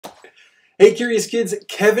Hey curious kids,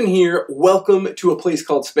 Kevin here. Welcome to a place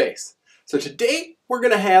called space. So today we're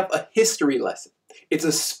going to have a history lesson. It's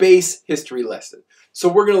a space history lesson. So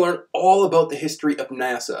we're going to learn all about the history of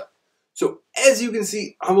NASA. So as you can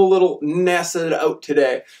see, I'm a little NASA'd out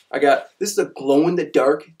today. This is a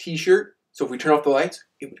glow-in-the-dark t-shirt. So if we turn off the lights,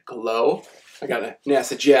 it would glow. I got a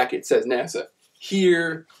NASA jacket. It says NASA.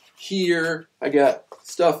 Here. I got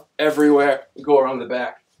stuff everywhere. Go around the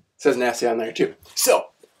back. It says NASA on there too. So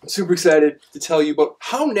I'm super excited to tell you about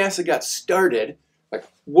how NASA got started. Like,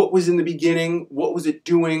 what was in the beginning? What was it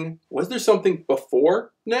doing? Was there something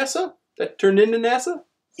before NASA that turned into NASA?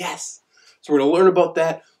 Yes. So we're going to learn about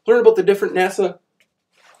that. Learn about the different NASA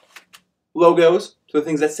logos. So the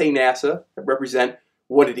things that say NASA, that represent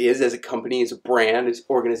what it is as a company, as a brand, as an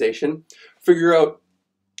organization. Figure out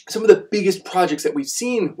some of the biggest projects that we've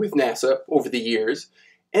seen with NASA over the years.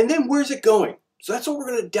 And then where's it going? So that's what we're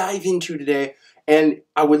going to dive into today. And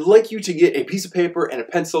I would like you to get a piece of paper and a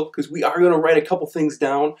pencil because we are going to write a couple things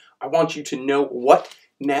down. I want you to know what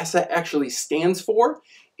NASA actually stands for.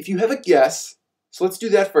 If you have a guess, so let's do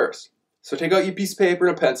that first. So take out your piece of paper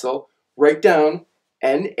and a pencil, write down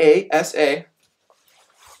N-A-S-A,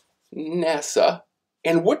 NASA.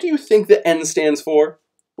 And what do you think the N stands for?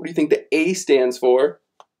 What do you think the A stands for?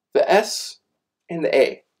 The S and the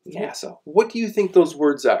A, NASA. What do you think those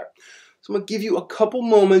words are? So I'm going to give you a couple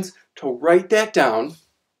moments to write that down,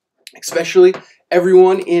 especially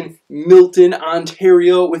everyone in Milton,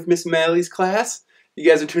 Ontario with Miss Malley's class. You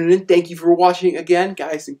guys are tuning in. Thank you for watching again,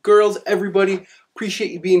 guys and girls, everybody.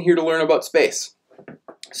 Appreciate you being here to learn about space.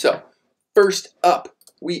 So, first up,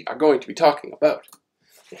 we are going to be talking about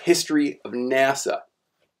the history of NASA.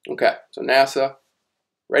 Okay, so NASA,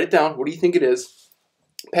 write it down. What do you think it is?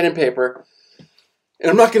 Pen and paper. And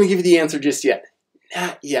I'm not going to give you the answer just yet.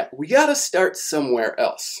 Not yet. We got to start somewhere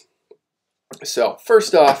else. So,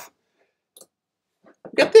 first off,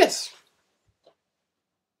 we got this.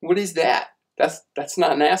 What is that? That's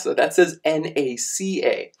not NASA. That says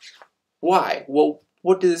NACA. Why? Well,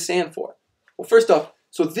 what does it stand for? Well, first off,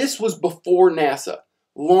 so this was before NASA.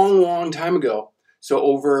 Long time ago. So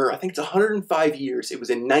over, I think it's 105 years. It was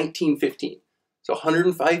in 1915. So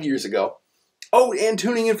 105 years ago. Oh, and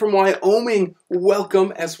tuning in from Wyoming,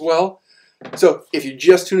 welcome as well. So if you're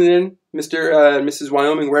just tuning in, Mr. and Mrs.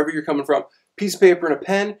 Wyoming, wherever you're coming from, piece of paper and a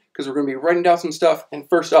pen, because we're going to be writing down some stuff. And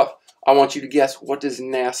first off, I want you to guess, what does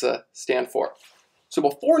NASA stand for? So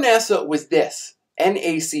before NASA was this,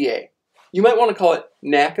 NACA. You might want to call it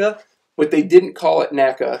NACA, but they didn't call it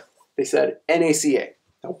NACA. They said NACA.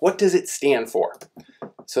 Now, what does it stand for?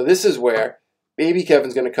 So this is where baby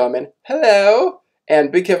Kevin's going to come in. Hello.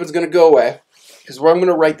 And big Kevin's going to go away, because I'm going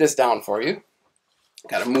to write this down for you.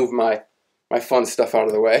 Got to move my fun stuff out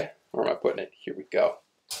of the way. Where am I putting it? Here we go.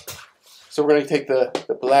 So we're going to take the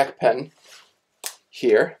black pen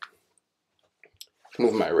here.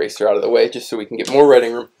 Move my eraser out of the way just so we can get more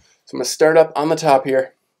writing room. So I'm going to start up on the top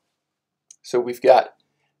here. So we've got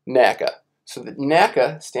NACA. So the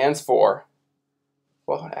NACA stands for,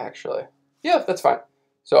 well, actually, yeah, that's fine.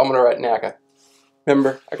 So I'm going to write NACA.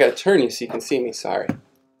 Remember, I got to turn you so you can see me, sorry,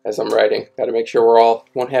 as I'm writing. Got to make sure we're all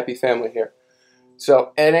one happy family here.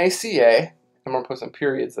 So NACA, I'm going to put some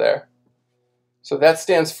periods there. So that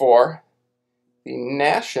stands for the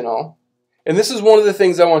National, and this is one of the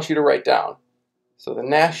things I want you to write down. So the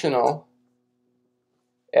National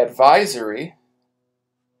Advisory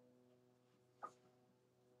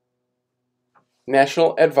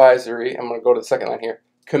I'm going to go to the second line here,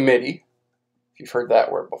 Committee, if you've heard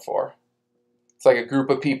that word before. It's like a group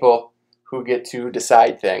of people who get to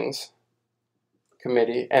decide things.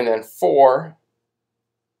 Committee, and then for,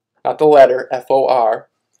 not the letter, F-O-R,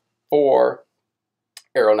 for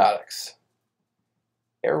aeronautics.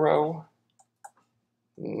 Aeronautics.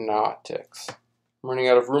 I'm running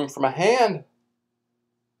out of room for my hand.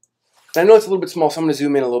 I know it's a little bit small, so I'm going to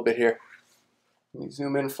zoom in a little bit here. Let me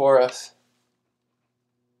zoom in for us.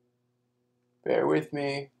 Bear with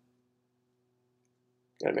me.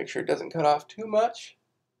 Gotta make sure it doesn't cut off too much.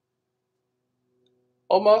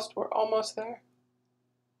 Almost. We're almost there.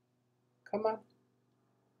 Come on.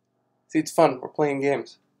 See, it's fun. We're playing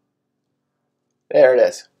games. There it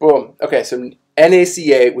is. Boom. Okay, so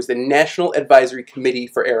NACA was the National Advisory Committee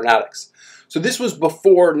for Aeronautics. So this was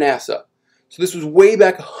before NASA. So this was way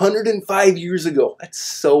back 105 years ago. That's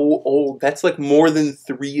so old. That's like more than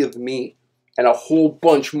 3 of me. And a whole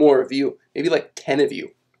bunch more of you. Maybe like 10 of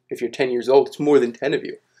you. If you're 10 years old, it's more than 10 of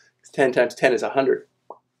you. 10 times 10 is 100.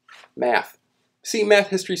 Math. See, math,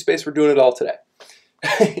 history, space, we're doing it all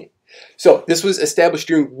today. So this was established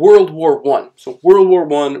during World War I. So World War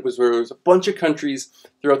I was where there was a bunch of countries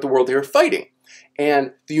throughout the world they were fighting.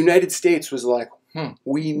 And the United States was like,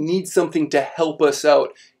 we need something to help us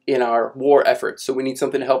out in our war efforts. So we need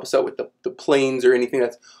something to help us out with the planes or anything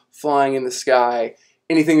that's flying in the sky,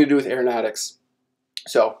 anything to do with aeronautics.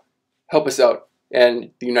 So help us out.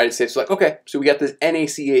 And the United States was like, okay, so we got this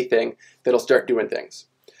NACA thing that'll start doing things.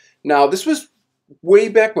 Now, this was way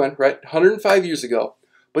back when, right, 105 years ago,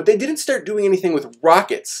 but they didn't start doing anything with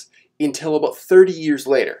rockets until about 30 years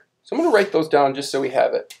later. So I'm going to write those down just so we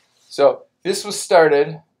have it. So this was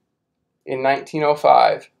started in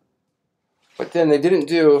 1905, but then they didn't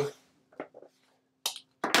do,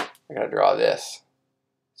 I got to draw this,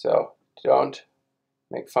 so don't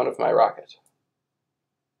make fun of my rocket.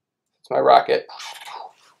 It's my rocket.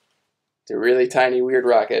 It's a really tiny, weird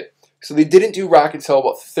rocket. So they didn't do rockets until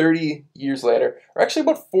about 30 years later, or actually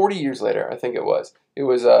about 40 years later, I think it was. It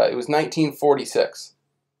was 1946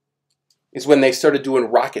 is when they started doing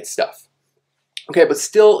rocket stuff. Okay, but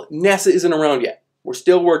still, NASA isn't around yet. We're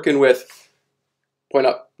still working with, point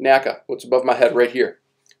up, NACA, what's above my head right here,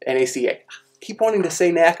 NACA. Keep wanting to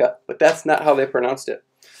say NACA, but that's not how they pronounced it.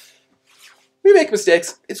 We make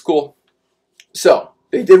mistakes. It's cool. So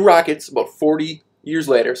they did rockets about 40 years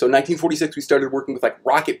later. So in 1946, we started working with like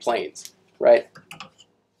rocket planes, right?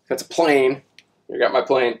 That's a plane. You got my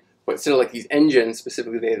plane. But instead of like these engines,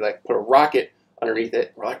 specifically, they like put a rocket underneath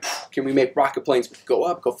it. We're like, can we make rocket planes go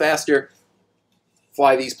up, go faster,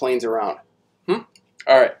 fly these planes around? All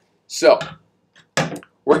right. So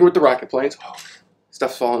working with the rocket planes. Oh,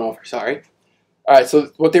 stuff's falling over. Sorry. All right.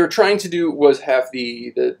 So what they were trying to do was have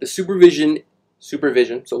the supervision.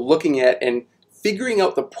 So looking at and figuring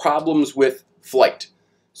out the problems with flight.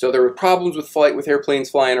 So there were problems with flight with airplanes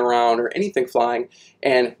flying around or anything flying,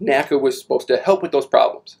 and NACA was supposed to help with those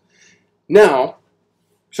problems. Now,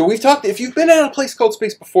 so we've talked, if you've been at a place called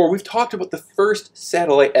space before, we've talked about the first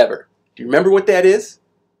satellite ever. Do you remember what that is?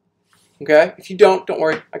 Okay, if you don't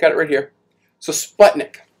worry, I got it right here. So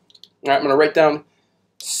Sputnik. All right, I'm going to write down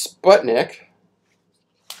Sputnik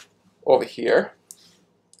over here.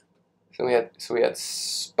 So we had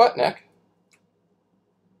Sputnik.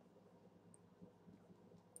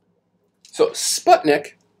 So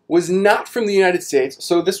Sputnik was not from the United States.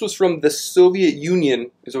 So this was from the Soviet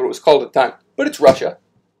Union, is what it was called at the time. But it's Russia.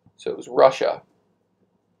 So it was Russia.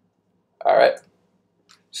 All right.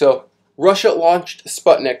 So Russia launched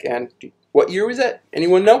Sputnik, and what year was that?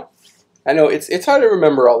 Anyone know? I know it's hard to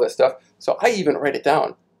remember all this stuff, so I even write it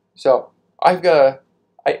down. So I've got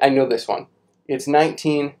I know this one. It's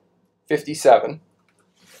 1957.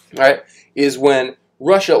 All right, is when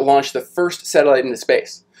Russia launched the first satellite into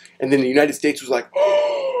space, and then the United States was like,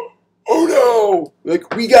 oh no,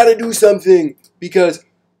 like we got to do something because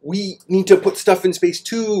we need to put stuff in space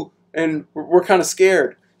too, and we're kind of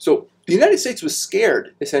scared. So the United States was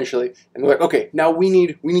scared, essentially, and they're like, okay, now we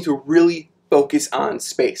need to really focus on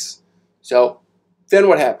space. So then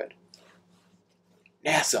what happened?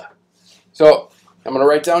 NASA. So I'm going to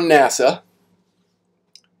write down NASA.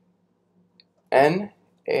 N-A-S-A.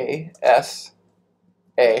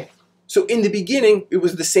 So in the beginning, it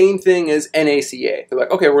was the same thing as NACA. They're like,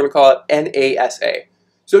 okay, we're going to call it NASA.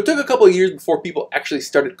 So it took a couple of years before people actually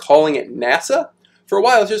started calling it NASA. For a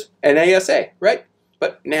while, it's just NASA, right?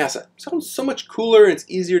 But NASA sounds so much cooler and it's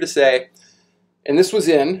easier to say. And this was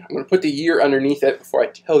I'm going to put the year underneath it before I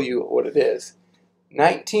tell you what it is.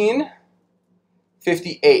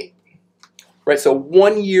 1958. Right, so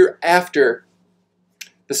 1 year after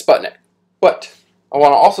the Sputnik. But I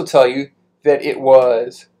want to also tell you that it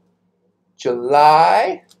was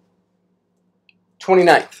July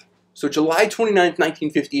 29th. So July 29th,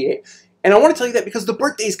 1958. And I want to tell you that because the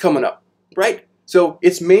birthday's coming up, right? So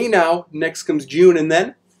it's May now, next comes June, and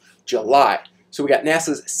then July. So we got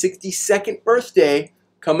NASA's 62nd birthday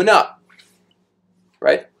coming up,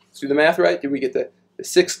 right? Let's do the math right. Did we get the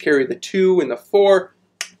 6 carry the 2 and the 4?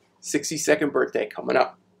 62nd birthday coming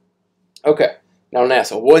up. Okay, now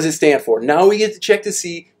NASA, what does it stand for? Now we get to check to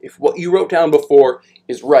see if what you wrote down before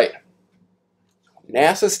is right.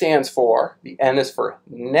 NASA stands for, the N is for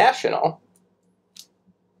national.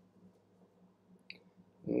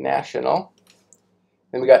 National.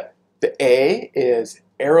 Then we got the A is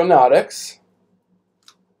aeronautics.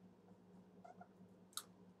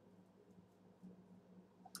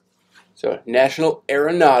 So National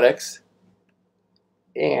Aeronautics.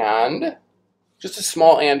 And just a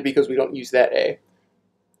small and because we don't use that A.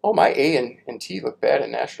 Oh, my A and T look bad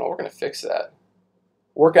in national. We're going to fix that.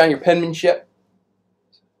 Work on your penmanship.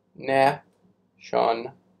 National.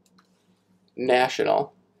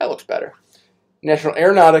 That looks better. National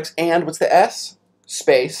Aeronautics and what's the S?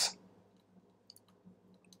 Space.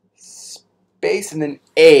 Space and then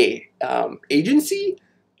A. Agency?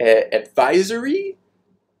 Advisory?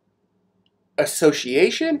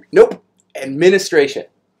 Association? Nope. Administration.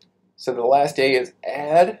 So the last A is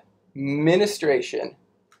administration.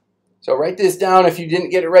 So write this down if you didn't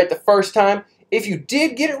get it right the first time. If you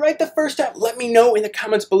did get it right the first time, let me know in the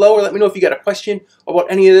comments below, or let me know if you got a question about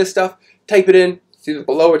any of this stuff. Type it in, it's either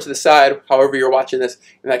below or to the side, however you're watching this,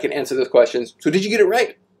 and I can answer those questions. So did you get it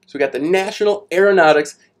right? So we got the National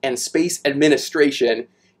Aeronautics and Space Administration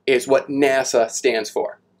is what NASA stands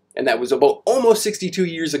for. And that was about almost 62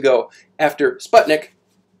 years ago after Sputnik,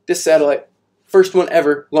 this satellite, first one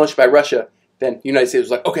ever launched by Russia. Then the United States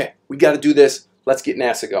was like, okay, we got to do this. Let's get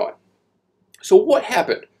NASA going. So what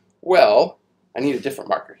happened? Well, I need a different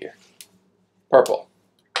marker here. Purple.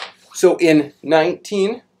 So in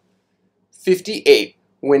 1958,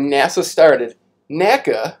 when NASA started,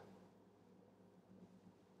 NACA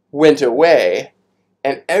went away,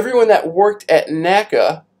 and everyone that worked at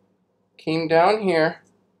NACA came down here.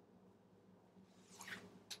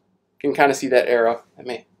 You can kind of see that arrow. Let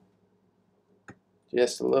me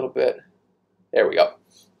just a little bit. There we go.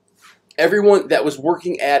 Everyone that was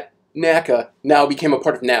working at NACA now became a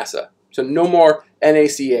part of NASA. So no more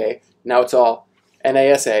NACA. Now it's all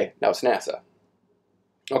NASA. Now it's NASA.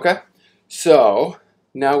 Okay? So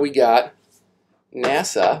now we got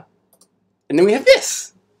NASA. And then we have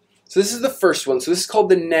this. So this is the first one. So this is called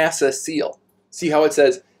the NASA seal. See how it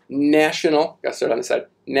says National, got to start on the side,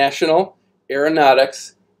 National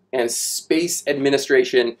Aeronautics and Space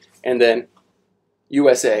Administration, and then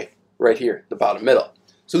USA right here, the bottom middle.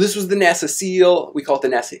 So this was the NASA seal. We call it the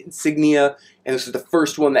NASA insignia. And this is the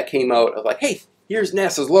first one that came out of like, hey, here's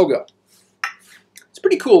NASA's logo. It's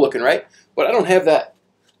pretty cool looking, right? But I don't have that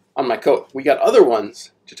on my coat. We got other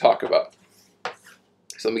ones to talk about.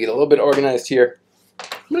 So let me get a little bit organized here.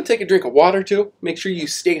 I'm going to take a drink of water too. Make sure you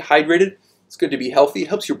stay hydrated. It's good to be healthy. It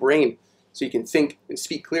helps your brain so you can think and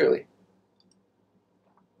speak clearly.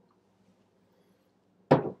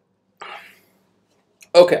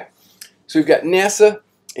 Okay, so we've got NASA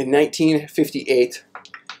in 1958,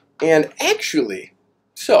 and actually,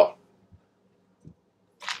 so,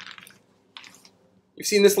 you've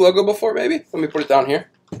seen this logo before maybe? Let me put it down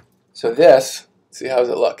here. So this, see how does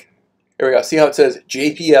it look? Here we go, see how it says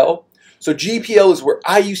JPL? So JPL is where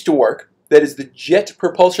I used to work. That is the Jet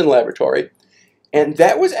Propulsion Laboratory, and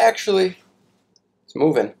that was actually, it's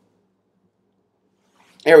moving.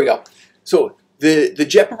 There we go. So the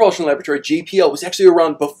Jet Propulsion Laboratory, JPL, was actually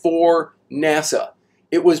around before NASA.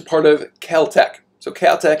 It was part of Caltech. So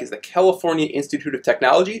Caltech is the California Institute of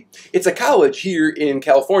Technology. It's a college here in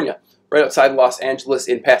California, right outside Los Angeles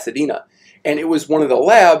in Pasadena. And it was one of the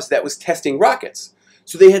labs that was testing rockets.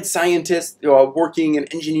 So they had scientists working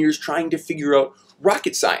and engineers trying to figure out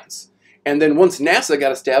rocket science. And then once NASA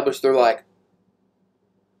got established, they're like,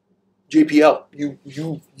 JPL, you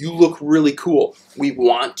look really cool. We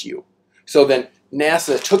want you. So then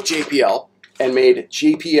NASA took JPL and made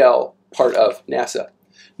JPL part of NASA.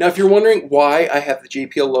 Now, if you're wondering why I have the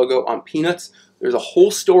JPL logo on peanuts, there's a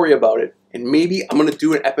whole story about it. And maybe I'm going to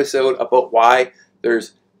do an episode about why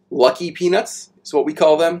there's lucky peanuts, is what we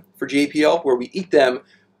call them for JPL, where we eat them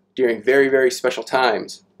during very, very special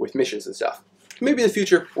times with missions and stuff. Maybe in the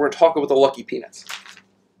future, we're going to talk about the lucky peanuts.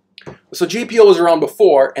 So JPL was around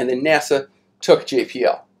before, and then NASA took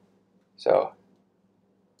JPL. So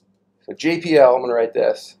JPL, I'm going to write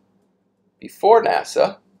this, before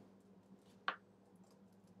NASA,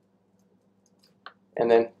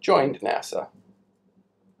 and then joined NASA.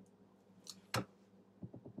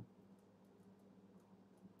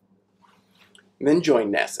 And then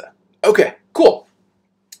joined NASA. Okay, cool.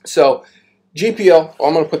 So JPL,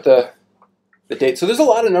 I'm going to put the date. So there's a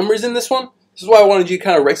lot of numbers in this one. This is why I wanted you to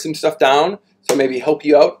kind of write some stuff down, so maybe help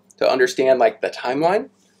you out to understand like the timeline.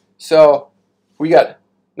 So we got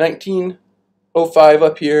 1905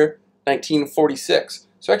 up here, 1946.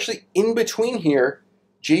 So actually in between here,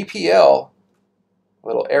 JPL,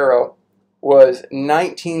 little arrow, was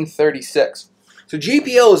 1936. So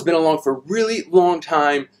JPL has been along for a really long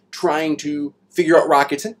time trying to figure out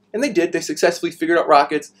rockets, and they did. They successfully figured out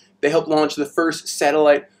rockets. They helped launch the first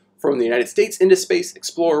satellite from the United States into space,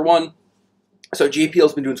 Explorer 1. So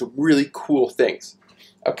JPL's been doing some really cool things.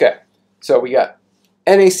 Okay, so we got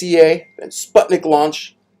NACA, then Sputnik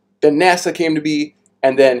launch, then NASA came to be,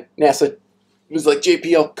 and then NASA was like,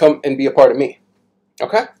 JPL, come and be a part of me.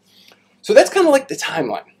 Okay? So that's kind of like the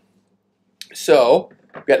timeline. So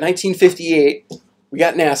we got 1958, we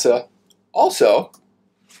got NASA. Also,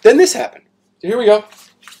 then this happened. So here we go.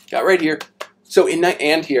 Got right here. So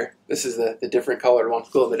and here, this is the different colored one,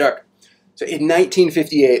 glow in the dark. So in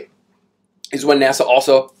 1958 is when NASA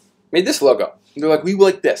also made this logo. And they're like, we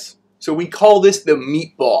like this. So we call this the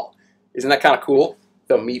meatball. Isn't that kind of cool?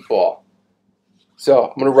 The meatball. So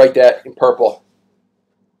I'm going to write that in purple,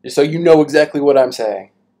 just so you know exactly what I'm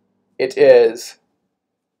saying. It is,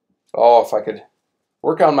 oh, if I could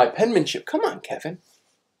work on my penmanship. Come on, Kevin.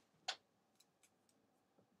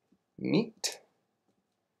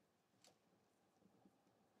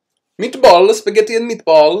 Meatballs, spaghetti and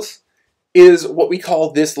meatballs, is what we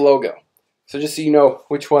call this logo. So just so you know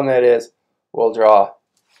which one that is, we'll draw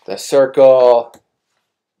the circle,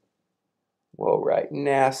 we'll write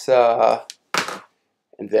NASA,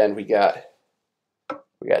 and then we got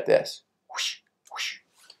this. Whoosh, whoosh.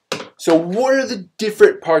 So what are the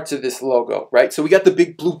different parts of this logo, right? So we got the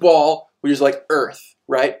big blue ball, which is like Earth,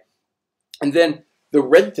 right? And then the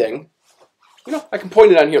red thing, you know, I can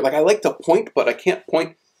point it on here. Like I like to point, but I can't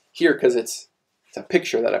point here because it's a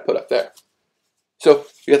picture that I put up there. So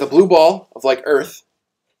you got the blue ball of like Earth.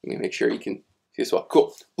 Let me make sure you can see this well.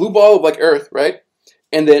 Cool. Blue ball of like Earth, right?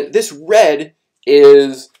 And then this red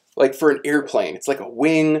is like for an airplane. It's like a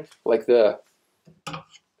wing, like the kind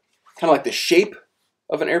of like the shape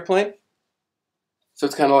of an airplane. So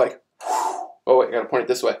it's kind of like, oh wait, I gotta point it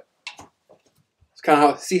this way. It's kind of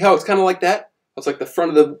how, see how it's kind of like that? It's like the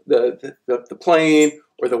front of the plane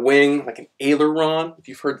or the wing, like an aileron, if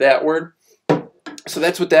you've heard that word. So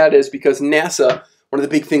that's what that is, because NASA, one of the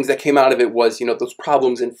big things that came out of it was, you know, those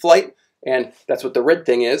problems in flight, and that's what the red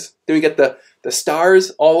thing is. Then we get the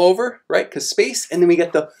stars all over, right, because space, and then we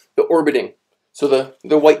get the orbiting. So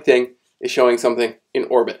the white thing is showing something in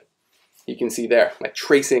orbit. You can see there, like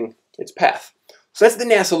tracing its path. So that's the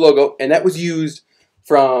NASA logo, and that was used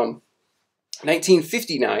from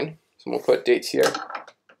 1959. So we'll put dates here.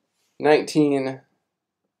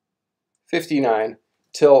 1959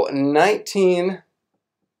 till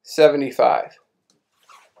 1975.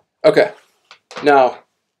 Okay, now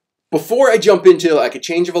before I jump into like a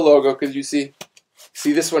change of a logo, because you see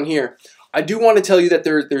this one here, I do want to tell you that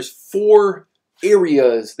there's 4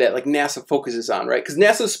 areas that like NASA focuses on, right? Because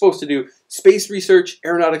NASA is supposed to do space research,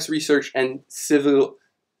 aeronautics research, and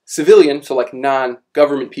civilian, so like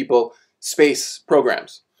non-government people, space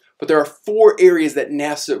programs. But there are 4 areas that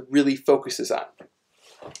NASA really focuses on.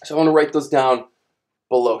 So I want to write those down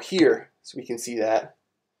below here so we can see that.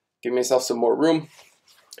 Give myself some more room.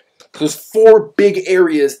 So there's 4 big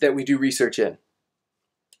areas that we do research in.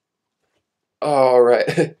 All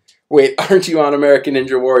right. Wait, aren't you on American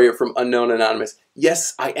Ninja Warrior from Unknown Anonymous?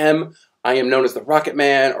 Yes, I am. I am known as the Rocket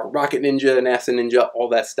Man or Rocket Ninja, NASA Ninja, all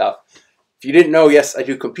that stuff. If you didn't know, yes, I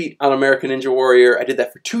do compete on American Ninja Warrior. I did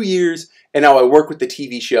that for 2 years, and now I work with the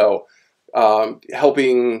TV show,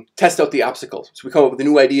 helping test out the obstacles. So we come up with the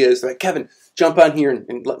new ideas. Like, Kevin, jump on here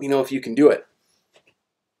and let me know if you can do it.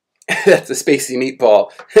 That's a spacey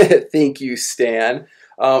meatball. Thank you, Stan.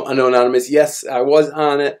 Unknown Anonymous, yes, I was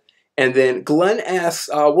on it. And then Glenn asks,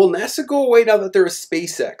 will NASA go away now that there is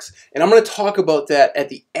SpaceX? And I'm going to talk about that at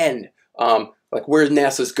the end, like where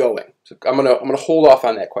NASA's going. So I'm gonna hold off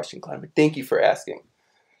on that question, Glenn, but thank you for asking.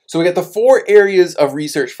 So we got the 4 areas of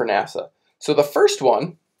research for NASA. So the first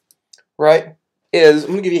one, right, is,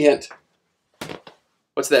 I'm going to give you a hint.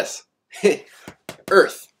 What's this?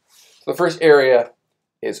 Earth. So the first area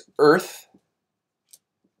is Earth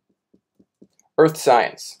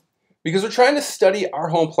science. Because we're trying to study our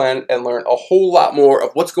home planet and learn a whole lot more of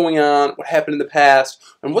what's going on, what happened in the past,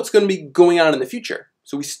 and what's going to be going on in the future.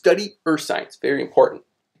 So we study Earth science, very important.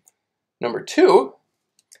 Number 2,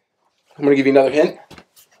 I'm going to give you another hint.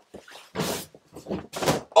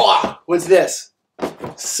 Oh, what's this?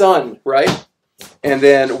 Sun, right? And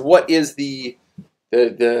then what is the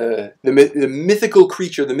mythical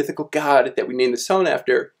creature, the mythical god that we named the sun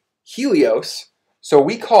after? Helios. So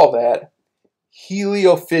we call that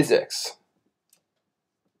heliophysics.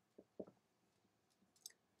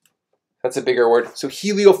 That's a bigger word. So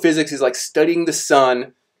heliophysics is like studying the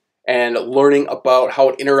sun and learning about how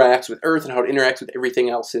it interacts with Earth and how it interacts with everything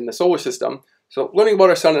else in the solar system. So learning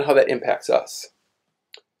about our sun and how that impacts us.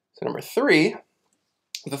 So number 3,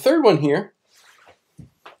 the third one here.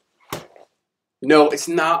 No, it's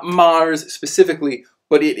not Mars specifically,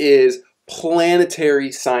 but it is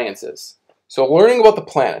planetary sciences. So learning about the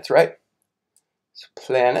planets, right? So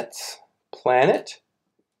planets,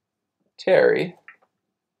 planetary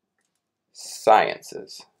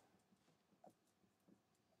sciences.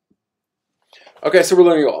 Okay, so we're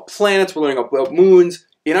learning about planets, we're learning about moons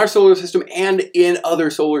in our solar system and in other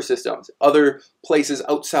solar systems, other places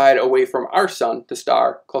outside, away from our sun, the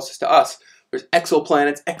star closest to us. There's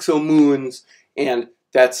exoplanets, exomoons, and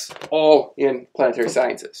that's all in planetary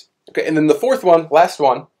sciences. Okay, and then the 4th one, last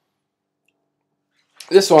one,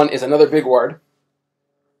 this one is another big word.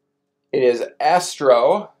 It is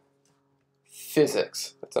astrophysics.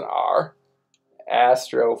 Physics. That's an R.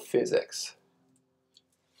 Astrophysics.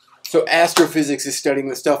 So astrophysics is studying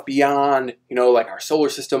the stuff beyond, like our solar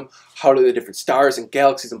system. How do the different stars and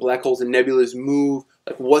galaxies and black holes and nebulas move?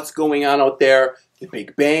 Like what's going on out there? The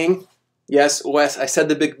Big Bang. Yes, Wes, I said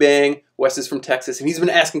the Big Bang. Wes is from Texas, and he's been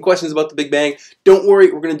asking questions about the Big Bang. Don't worry,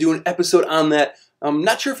 we're going to do an episode on that. I'm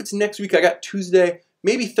not sure if it's next week. I got Tuesday,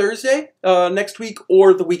 maybe Thursday next week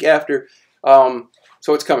or the week after.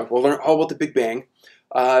 So it's coming. We'll learn all about the Big Bang.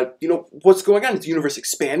 What's going on? Is the universe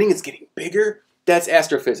expanding? It's getting bigger? That's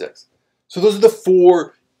astrophysics. So those are the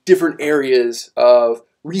 4 different areas of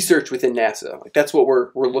research within NASA. Like that's what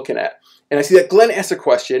we're looking at. And I see that Glenn asked a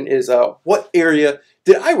question is, what area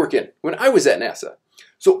did I work in when I was at NASA?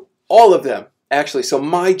 So all of them, actually. So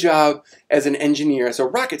my job as an engineer, as a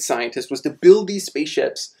rocket scientist, was to build these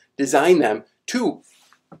spaceships, design them to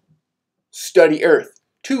study Earth,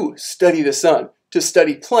 to study the sun, to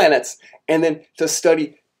study planets, and then to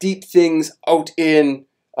study deep things out in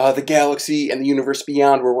the galaxy and the universe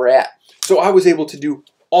beyond where we're at. So I was able to do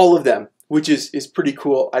all of them, which is pretty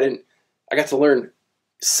cool. I got to learn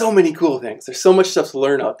so many cool things. There's so much stuff to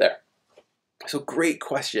learn out there. So great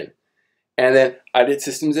question. And then I did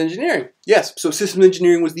systems engineering. Yes, so systems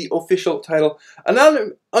engineering was the official title.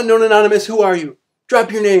 Unknown Anonymous, who are you?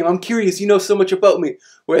 Drop your name. I'm curious. You know so much about me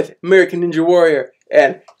with American Ninja Warrior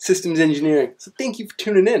and systems engineering. So thank you for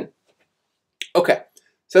tuning in. Okay,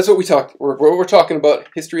 so that's what we're talking about,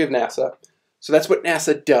 history of NASA. So that's what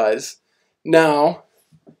NASA does. Now,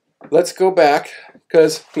 let's go back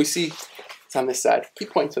because we see it's on this side.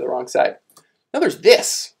 Keep pointing to the wrong side. Now there's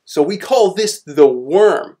this. So we call this the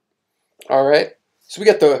worm. All right. So we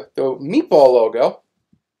got the meatball logo,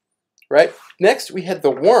 right? Next we had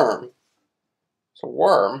the worm. So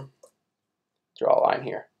worm, draw a line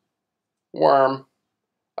here. Worm.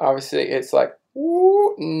 Obviously it's like,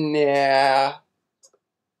 ooh, nah.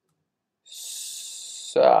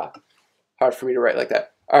 Hard for me to write like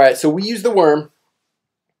that. All right, so we use the worm.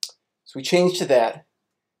 So we changed to that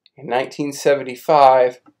in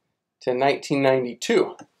 1975 to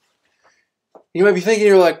 1992. You might be thinking,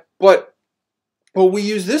 you're like, but we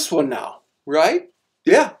use this one now, right?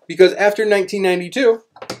 Yeah, because after 1992,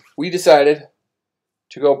 we decided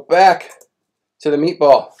to go back to the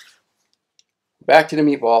meatball. Back to the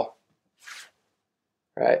meatball.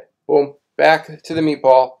 Right, boom, back to the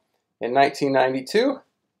meatball in 1992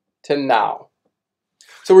 to now.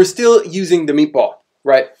 So we're still using the meatball,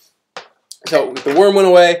 right? So the worm went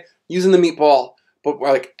away, using the meatball, but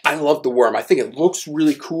we're like, I love the worm. I think it looks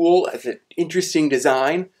really cool. It's an interesting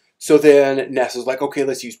design. So then NASA's like, okay,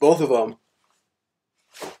 let's use both of them.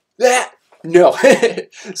 No.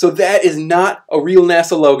 So that is not a real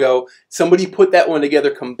NASA logo. Somebody put that one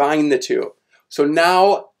together, combined the two. So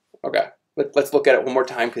now, okay, let's look at it one more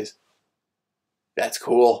time because that's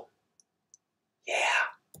cool. Yeah.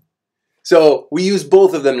 So we use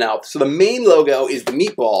both of them now. So the main logo is the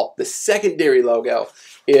meatball. The secondary logo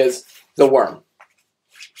is the worm.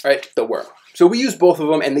 Right? The worm. So we use both of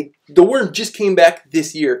them, and the worm just came back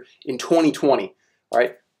this year in 2020. All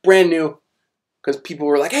right? Brand new, because people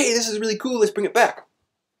were like, hey, this is really cool. Let's bring it back.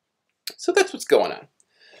 So that's what's going on.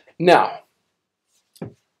 Now,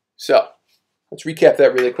 so let's recap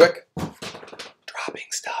that really quick. Dropping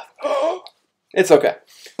stuff. It's okay.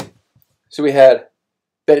 So we had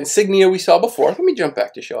that insignia we saw before. Let me jump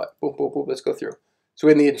back to show it. Boom, boom, boom. Let's go through. So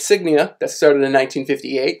we had the insignia that started in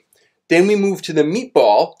 1958. Then we moved to the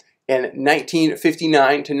meatball in 1959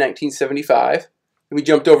 to 1975. Then we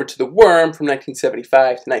jumped over to the worm from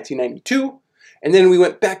 1975 to 1992. And then we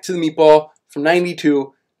went back to the meatball from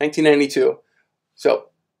 1992. So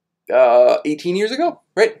 18 years ago,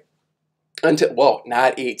 right? Until, well,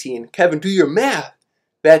 not 18. Kevin, do your math.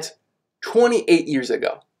 That's 28 years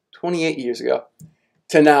ago. 28 years ago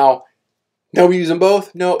to now. Now we use them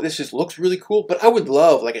both. No, this just looks really cool. But I would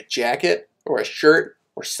love like a jacket or a shirt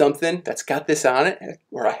or something that's got this on it,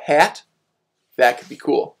 or a hat. That could be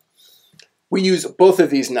cool. We use both of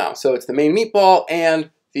these now. So it's the main meatball and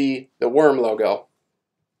the worm logo.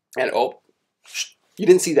 And oh, you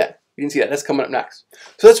didn't see that. You didn't see that. That's coming up next.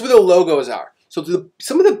 So that's where the logos are. So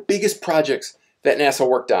some of the biggest projects that NASA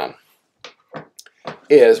worked on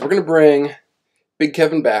is we're going to bring Big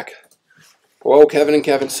Kevin back. Whoa, Kevin and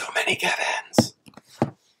Kevin. So many Kevins.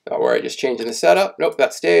 Don't worry, just changing the setup. Nope,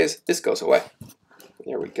 that stays. This goes away.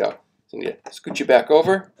 There we go. So I need to scoot you back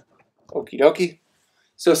over. Okie dokie.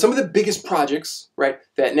 So some of the biggest projects, right,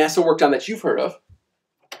 that NASA worked on that you've heard of.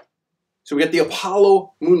 So we got the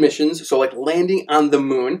Apollo moon missions. So like landing on the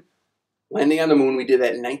moon. Landing on the moon, we did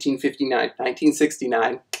that in 1959,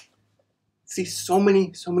 1969. See, so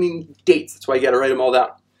many dates. That's why you got to write them all down.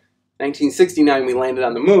 1969, we landed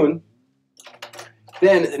on the moon.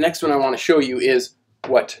 Then the next one I want to show you is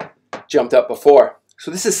what jumped up before. So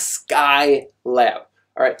this is Skylab.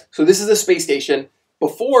 All right, so this is a space station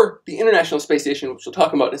before the International Space Station, which we'll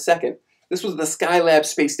talk about in a second. This was the Skylab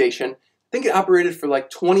space station. I think it operated for like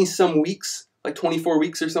 20-some weeks, like 24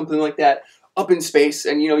 weeks or something like that, up in space.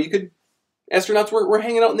 And, you know, astronauts were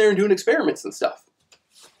hanging out in there and doing experiments and stuff.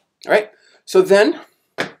 All right, so then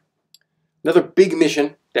another big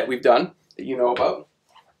mission that we've done that you know about,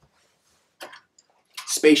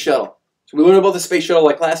 Space Shuttle. So we learned about the Space Shuttle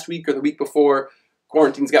like last week or the week before.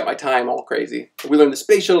 Quarantine's got my time all crazy. We learned the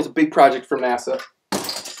Space Shuttle is a big project from NASA.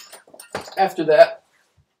 After that,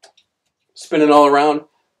 spinning all around,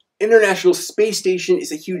 International Space Station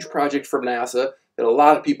is a huge project from NASA that a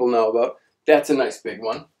lot of people know about. That's a nice big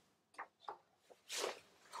one.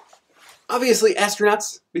 Obviously,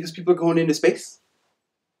 astronauts, because people are going into space.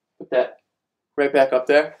 Put that right back up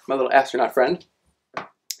there, my little astronaut friend.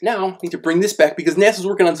 Now, I need to bring this back because NASA's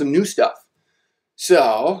working on some new stuff.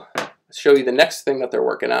 So, let's show you the next thing that they're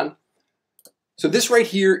working on. So this right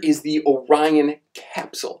here is the Orion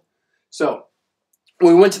capsule. So,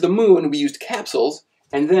 when we went to the moon, we used capsules,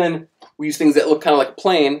 and then we used things that look kind of like a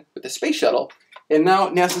plane with the space shuttle. And now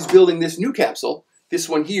NASA's building this new capsule, this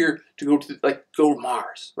one here, to go to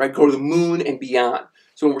Mars, right? Go to the moon and beyond.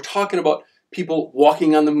 So when we're talking about people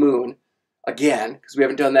walking on the moon, again, because we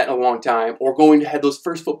haven't done that in a long time, or going to have those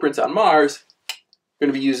first footprints on Mars, we're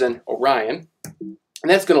going to be using Orion. And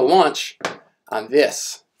that's going to launch on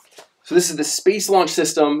this. So this is the Space Launch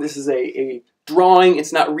System. This is a drawing.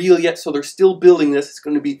 It's not real yet, so they're still building this. It's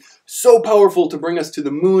going to be so powerful to bring us to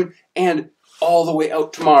the moon and all the way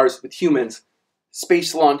out to Mars with humans.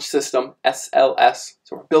 Space Launch System, SLS.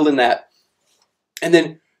 So we're building that. And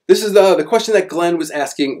then this is the question that Glenn was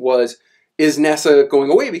asking was, is NASA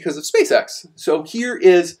going away because of SpaceX? So here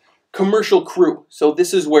is commercial crew. So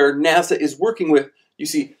this is where NASA is working with, you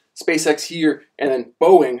see SpaceX here and then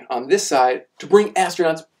Boeing on this side to bring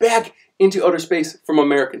astronauts back into outer space from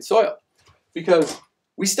American soil. Because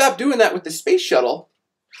we stopped doing that with the space shuttle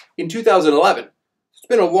in 2011. It's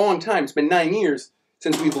been a long time. It's been 9 years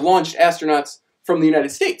since we've launched astronauts from the United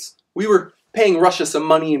States. We were paying Russia some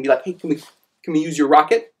money and be like, hey, can we use your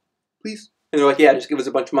rocket, please? And they're like, yeah, just give us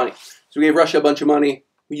a bunch of money. So we gave Russia a bunch of money.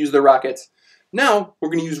 We used their rockets. Now we're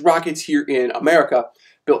going to use rockets here in America,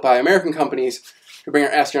 built by American companies, to bring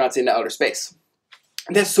our astronauts into outer space.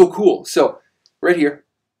 And that's so cool. So right here,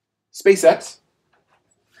 SpaceX,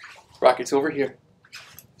 rockets over here.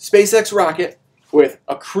 SpaceX rocket with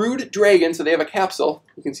a crewed Dragon, so they have a capsule.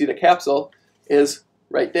 You can see the capsule is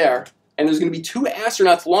right there. And there's going to be 2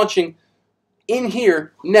 astronauts launching in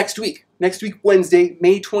here next week. Next week, Wednesday,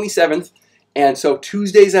 May 27th. And so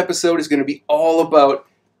Tuesday's episode is going to be all about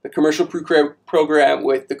the commercial crew program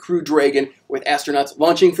with the Crew Dragon, with astronauts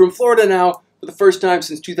launching from Florida now for the first time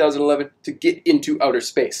since 2011 to get into outer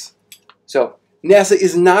space. So NASA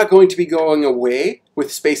is not going to be going away with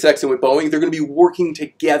SpaceX and with Boeing. They're going to be working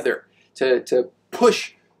together to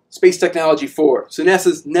push space technology forward. So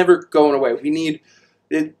NASA's never going away. We need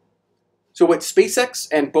it. So what SpaceX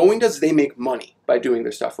and Boeing does, they make money by doing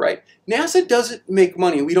their stuff, right? NASA doesn't make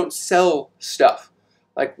money. We don't sell stuff.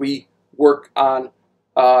 Like we work on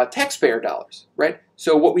taxpayer dollars, right?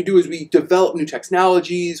 So what we do is we develop new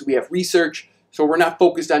technologies, we have research, so we're not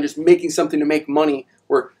focused on just making something to make money.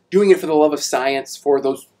 We're doing it for the love of science, for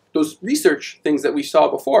those research things that we saw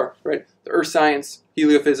before, right? The earth science,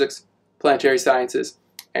 heliophysics, planetary sciences,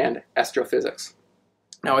 and astrophysics.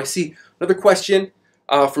 Now I see another question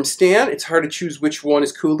from Stan. It's hard to choose which one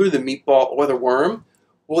is cooler, the meatball or the worm.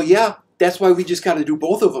 Well, yeah, that's why we just got to do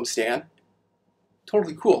both of them, Stan.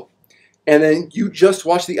 Totally cool. And then you just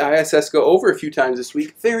watched the ISS go over a few times this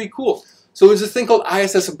week. Very cool. So there's this thing called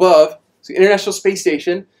ISS above. It's the International Space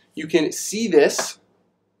Station. You can see this.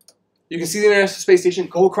 You can see the International Space Station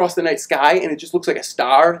go across the night sky, and it just looks like a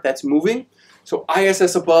star that's moving. So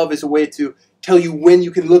ISS above is a way to tell you when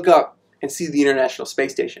you can look up and see the International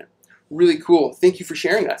Space Station. Really cool. Thank you for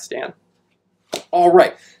sharing that, Stan. All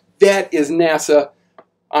right. That is NASA.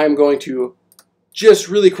 I'm going to just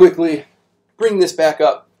really quickly bring this back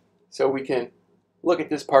up so we can look at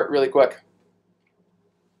this part really quick.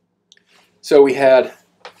 So we had,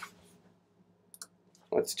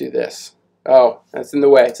 let's do this. Oh, that's in the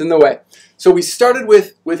way. It's in the way. So we started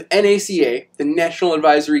with NACA, the National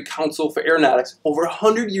Advisory Council for Aeronautics, over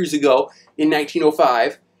 100 years ago in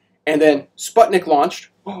 1905. And then Sputnik launched,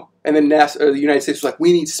 and then NASA, or the United States was like,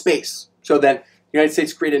 we need space. So then the United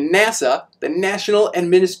States created NASA, the National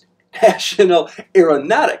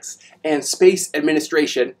Aeronautics and Space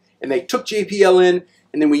Administration, and they took JPL in,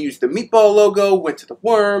 and then we used the meatball logo, went to the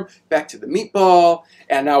worm, back to the meatball,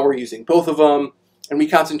 and now we're using both of them. And we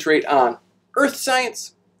concentrate on earth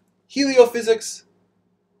science, heliophysics,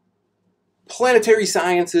 planetary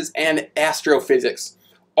sciences, and astrophysics.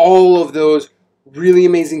 All of those really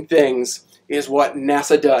amazing things is what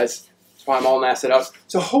NASA does. That's why I'm all NASA'd out.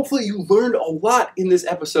 So hopefully you learned a lot in this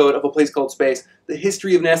episode of A Place Called Space, the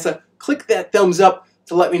history of NASA. Click that thumbs up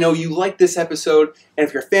to let me know you like this episode. And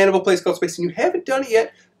if you're a fan of A Place Called Space and you haven't done it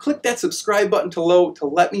yet, click that subscribe button below to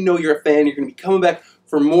let me know you're a fan. You're going to be coming back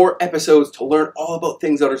for more episodes to learn all about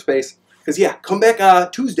things outer space. Because yeah, come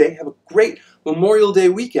back Tuesday. Have a great Memorial Day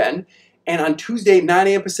weekend. And on Tuesday, 9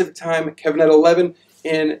 a.m. Pacific time, Kevin at 11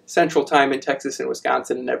 in Central Time in Texas and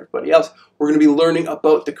Wisconsin and everybody else, we're going to be learning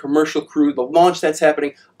about the commercial crew, the launch that's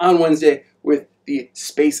happening on Wednesday with the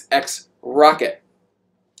SpaceX rocket.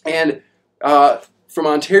 And from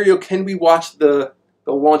Ontario, can we watch the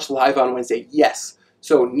launch live on Wednesday? Yes.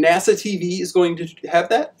 So NASA TV is going to have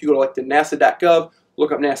that. If you go to like the nasa.gov,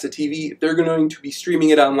 look up NASA TV, they're going to be streaming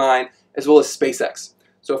it online, as well as SpaceX.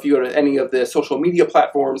 So if you go to any of the social media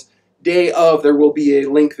platforms, day of, there will be a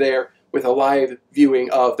link there with a live viewing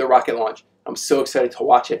of the rocket launch. I'm so excited to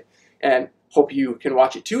watch it and hope you can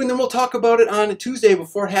watch it too. And then we'll talk about it on a Tuesday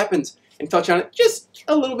before it happens and touch on it just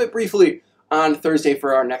a little bit briefly on Thursday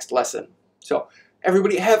for our next lesson. So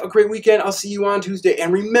everybody have a great weekend. I'll see you on Tuesday.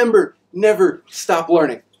 And remember, never stop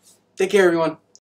learning. Take care, everyone.